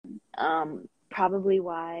Probably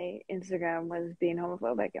why Instagram was being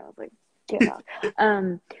homophobic. And I was like, get out.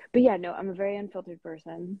 But yeah, no, I'm a very unfiltered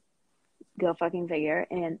person. Go fucking figure.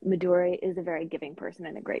 And Midori is a very giving person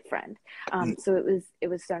and a great friend. So it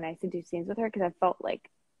was so nice to do scenes with her because I felt like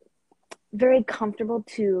very comfortable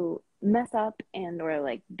to mess up and or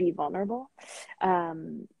like be vulnerable.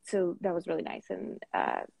 So that was really nice. And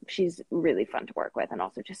she's really fun to work with and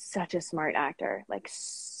also just such a smart actor, like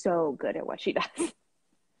so good at what she does.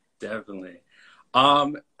 Definitely.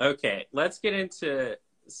 Okay, let's get into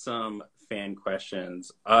some fan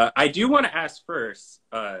questions. I do want to ask first,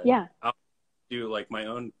 Yeah. I'll do like my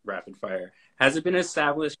own rapid fire. Has it been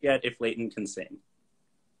established yet if Leighton can sing?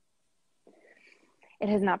 It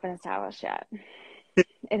has not been established yet.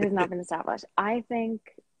 It has not been established. I think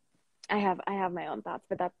I have my own thoughts,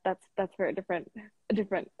 but that's for a different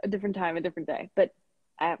time, a different day. But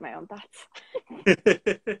I have my own thoughts.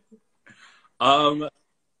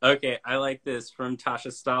 Okay, I like this from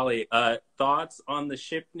Tasha Stolly. Thoughts on the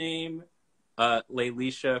ship name,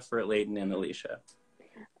 Laylisha for Leighton and Alicia?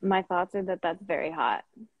 My thoughts are that that's very hot,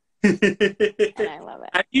 and I love it.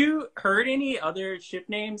 Have you heard any other ship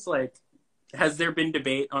names? Like, has there been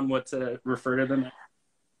debate on what to refer to them as?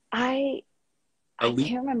 I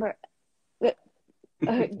can't remember.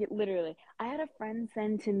 Literally, I had a friend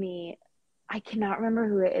send to me. I cannot remember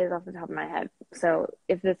who it is off the top of my head. So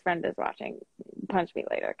if this friend is watching, punch me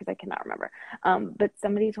later because I cannot remember. But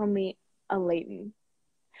somebody told me a Leighton,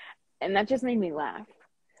 and that just made me laugh.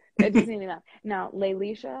 It just made me laugh. Now,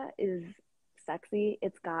 Laylisha is sexy.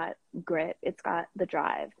 It's got grit. It's got the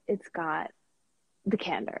drive. It's got the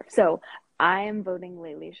candor. So I am voting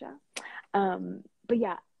Laylisha. But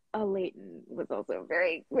yeah, a Leighton was also a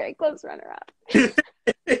very, very close runner-up.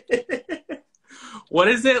 What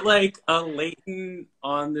is it like? A Leighton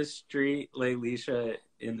on the street, Laylisha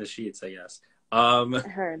in the sheets, I guess. I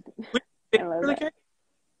heard. I love it.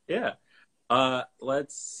 Yeah.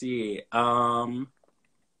 Let's see.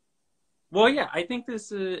 Well, yeah, I think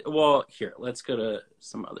this is, well, here, let's go to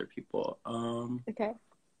some other people. Okay.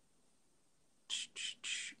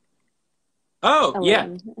 Oh, yeah,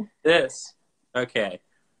 Leighton. this. Okay.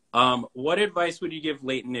 What advice would you give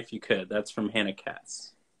Leighton if you could? That's from Hannah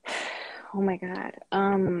Katz. Oh my God.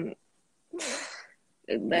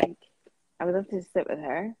 Like, I would love to sit with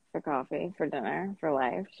her for coffee, for dinner, for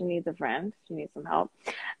life. She needs a friend. She needs some help.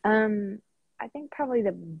 I think probably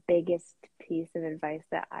the biggest piece of advice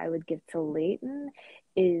that I would give to Leighton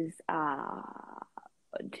is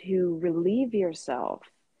to relieve yourself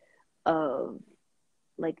of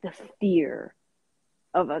like the fear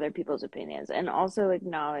of other people's opinions, and also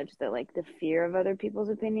acknowledge that like the fear of other people's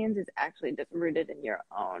opinions is actually just rooted in your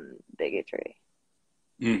own bigotry.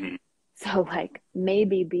 Mm-hmm. So like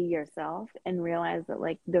maybe be yourself and realize that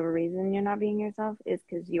like the reason you're not being yourself is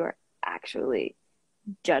because you're actually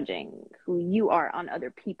judging who you are on other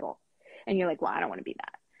people, and you're like, well, I don't want to be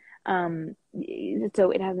that.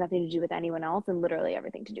 So it has nothing to do with anyone else and literally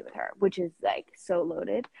everything to do with her, which is like so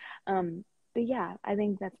loaded. But yeah, I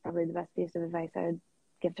think that's probably the best piece of advice I would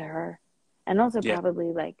give to her. And also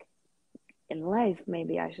probably like in life,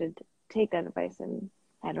 maybe I should take that advice, and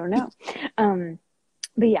I don't know.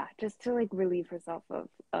 But yeah, just to like relieve herself of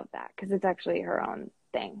that, because it's actually her own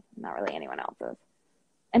thing, not really anyone else's.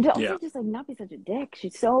 And to also just like not be such a dick.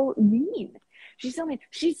 She's so mean. She's so mean.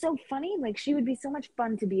 She's so funny. Like she would be so much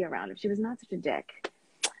fun to be around if she was not such a dick.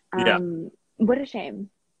 What a shame.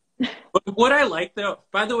 What I like though,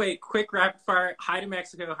 by the way, quick rapid fire. Hi to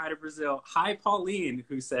Mexico. Hi to Brazil. Hi Pauline,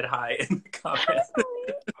 who said hi in the comments.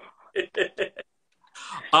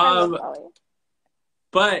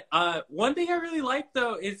 But one thing I really like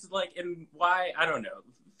though is like, and why, I don't know,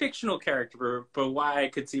 fictional character, but why I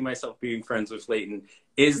could see myself being friends with Leighton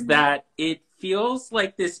is that it feels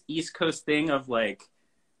like this East Coast thing of like,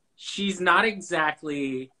 she's not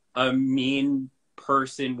exactly a mean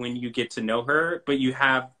person when you get to know her, but you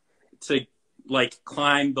have to like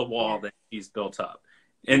climb the wall that she's built up.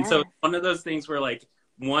 And so it's one of those things where like,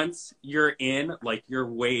 once you're in, like you're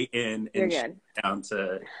way in and you're good. Down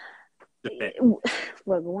to Look,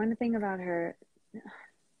 one thing about her,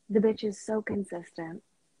 the bitch is so consistent.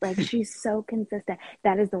 Like she's so consistent.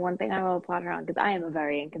 That is the one thing I will applaud her on, because I am a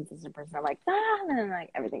very inconsistent person. I'm like, and then like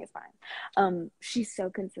everything is fine. She's so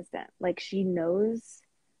consistent. Like she knows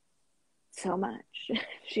so much.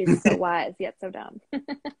 She's so wise yet so dumb.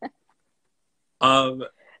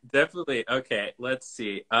 Definitely. Okay, let's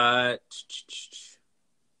see. I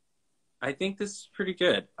think this is pretty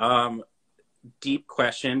good. Deep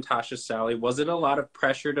question, Tasha Sally. Was it a lot of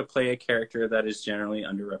pressure to play a character that is generally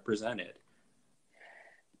underrepresented?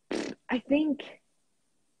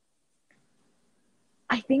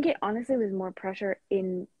 I think it honestly was more pressure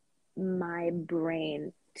in my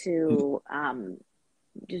brain to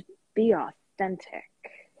just be authentic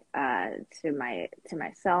to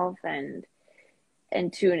myself and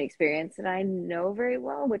to an experience that I know very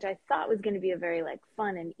well, which I thought was going to be a very like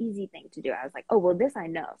fun and easy thing to do. I was like, oh well, this I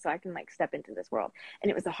know, so I can like step into this world,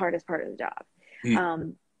 and it was the hardest part of the job,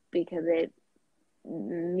 um, because it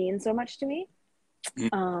means so much to me.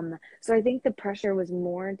 So I think the pressure was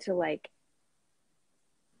more to like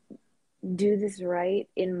do this right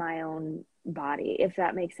in my own body, if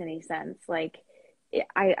that makes any sense. Like,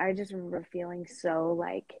 I just remember feeling so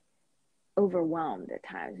like overwhelmed at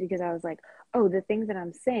times because I was like, oh, the things that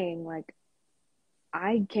I'm saying, like,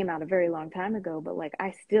 I came out a very long time ago, but like,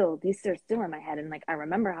 these are still in my head. And like, I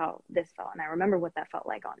remember how this felt, and I remember what that felt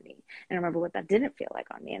like on me, and I remember what that didn't feel like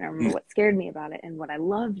on me, and I remember what scared me about it and what I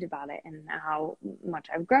loved about it and how much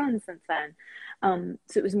I've grown since then.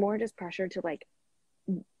 So it was more just pressure to like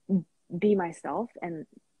be myself and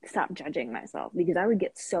stop judging myself, because I would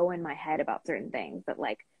get so in my head about certain things that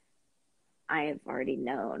like I have already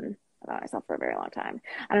known about myself for a very long time.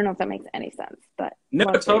 I don't know if that makes any sense, but No,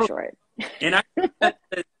 long story totally. short. And I think that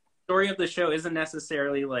the story of the show isn't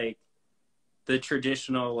necessarily like the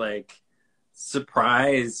traditional like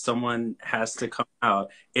surprise someone has to come out.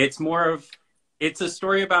 It's more of it's a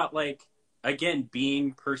story about like again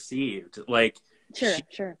being perceived. Like she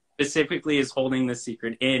Sure. specifically is holding the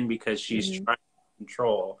secret in because she's Hmm. trying to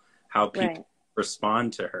control how Right. people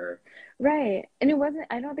respond to her. Right. And it wasn't,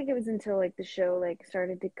 I don't think it was until like the show like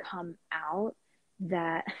started to come out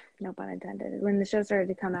that, no pun intended, when the show started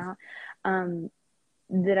to come out, um,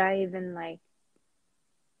 that I even like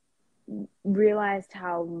realized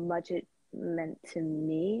how much it meant to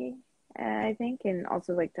me, I think, and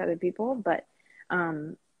also like to other people. But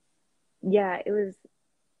um, yeah, it was,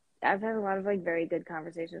 I've had a lot of like very good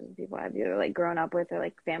conversations with people I've either like grown up with or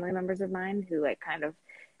like family members of mine who like kind of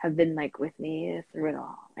have been like with me through it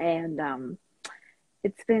all. And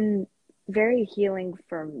it's been very healing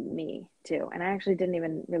for me too. And I actually didn't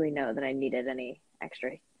even really know that I needed any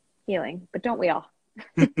extra healing, but don't we all?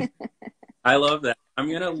 I love that.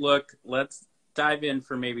 I'm gonna look. Let's dive in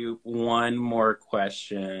for maybe one more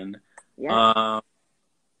question. Yes. Um,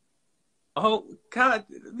 oh God,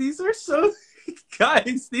 these are so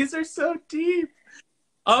guys. These are so deep.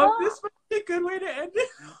 Oh, This might be a good way to end it.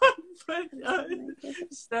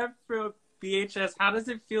 But Steph from BHS, how does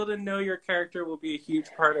it feel to know your character will be a huge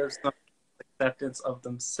part of some acceptance of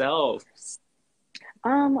themselves?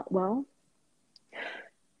 well,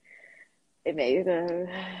 it makes it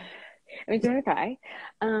makes me want to cry.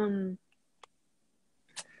 Um,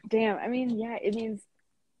 damn. I mean, yeah, it means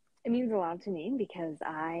a lot to me because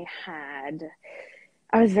I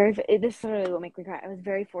was very, this literally will make me cry. I was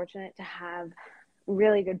very fortunate to have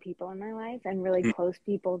really good people in my life and really close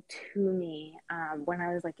people to me when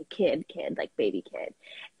I was like a kid, like baby kid.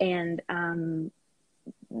 And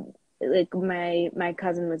like my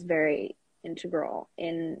cousin was very integral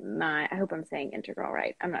in my, I hope I'm saying integral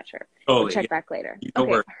right. I'm not sure. We'll Totally. check back later. You know,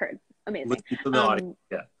 Okay, we're heard. Amazing. listening to the audience.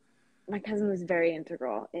 Yeah. My cousin was very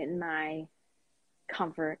integral in my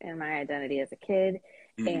comfort and my identity as a kid.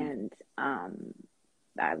 Mm-hmm. And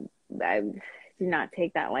I, I do not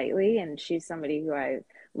take that lightly. And she's somebody who I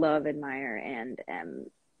love, admire, and am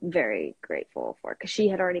very grateful for, because she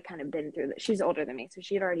had already kind of been through that. She's older than me, so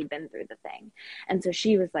she had already been through the thing. And so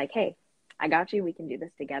she was like, hey, I got you. We can do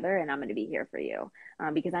this together, and I'm going to be here for you,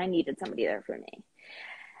 because I needed somebody there for me.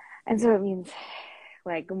 And so it means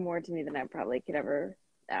like more to me than I probably could ever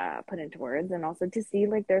put into words. And also to see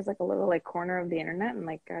like there's like a little like corner of the internet and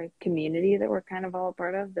like a community that we're kind of all a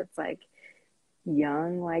part of that's like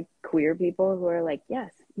young like queer people who are like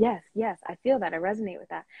yes, I feel that, I resonate with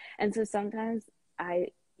that. And so sometimes I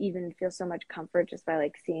even feel so much comfort just by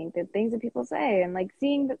like seeing the things that people say and like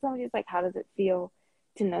seeing that somebody's like, how does it feel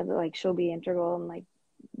to know that like she'll be integral and like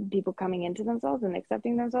people coming into themselves and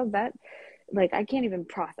accepting themselves. That like I can't even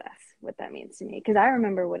process what that means to me, because I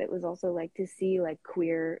remember what it was also like to see like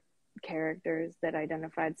queer characters that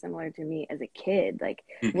identified similar to me as a kid. Like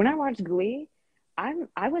when I watched Glee,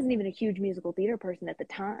 I wasn't even a huge musical theater person at the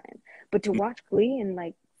time, but to watch Glee and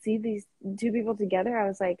like see these two people together, I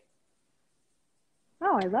was like,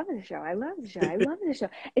 oh, I love this show. I love the show. I love this show.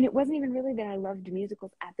 And it wasn't even really that I loved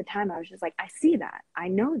musicals at the time. I was just like, I see that. I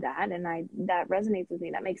know that. And that resonates with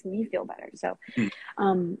me. That makes me feel better. So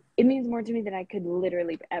it means more to me than I could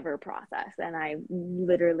literally ever process. And I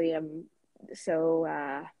literally am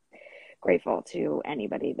so grateful to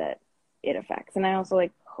anybody that it affects. And I also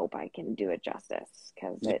like hope I can do it justice,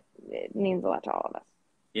 because it means a lot to all of us.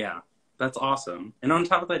 Yeah, That's awesome. And on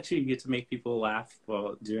top of that too, you get to make people laugh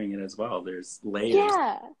while doing it as well. There's layers.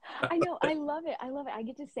 Yeah, I know. I love it. I love it. I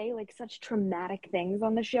get to say like such traumatic things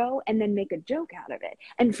on the show and then make a joke out of it.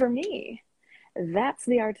 And for me, that's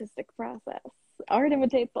the artistic process. Art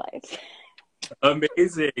imitates life.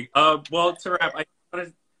 Amazing. Well, to wrap, I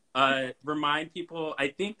want to remind people. I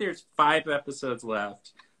think there's 5 episodes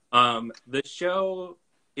left. The show,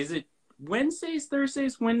 is it Wednesdays,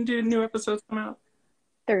 Thursdays? When do new episodes come out?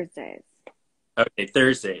 Thursdays. Okay,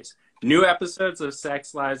 Thursdays. New episodes of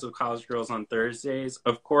Sex Lives of College Girls on Thursdays.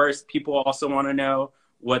 Of course, people also want to know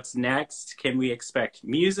what's next. Can we expect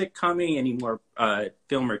music coming? Any more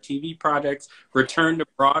film or TV projects? Return to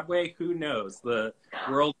Broadway? Who knows? The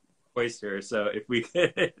world oyster. So if we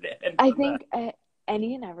could end I on think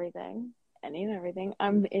any and everything. Any and everything.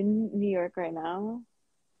 I'm in New York right now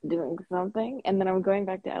doing something, and then I'm going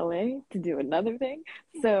back to LA to do another thing.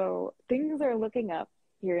 So things are looking up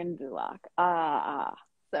here in Duloc.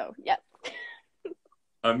 So, yes.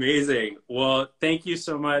 amazing. Well, thank you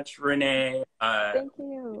so much, Renee. Thank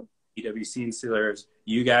you. EWC and Steelers.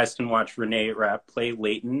 You guys can watch Renee Rapp play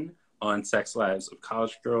Leighton on Sex Lives of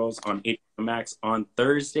College Girls on HBO Max on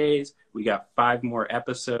Thursdays. We got 5 more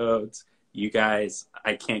episodes. You guys,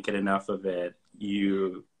 I can't get enough of it.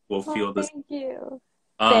 You will feel this. Thank you.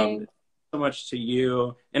 Thanks so much to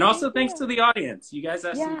you. And also thanks to the audience. You guys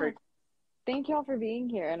asked some great. Thank you all for being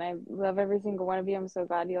here. And I love every single one of you. I'm so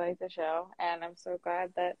glad you like the show. And I'm so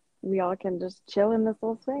glad that we all can just chill in this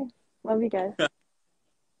little space. Love you guys.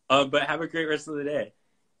 But have a great rest of the day.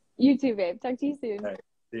 You too, babe. Talk to you soon. All right.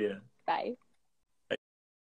 See ya. Bye.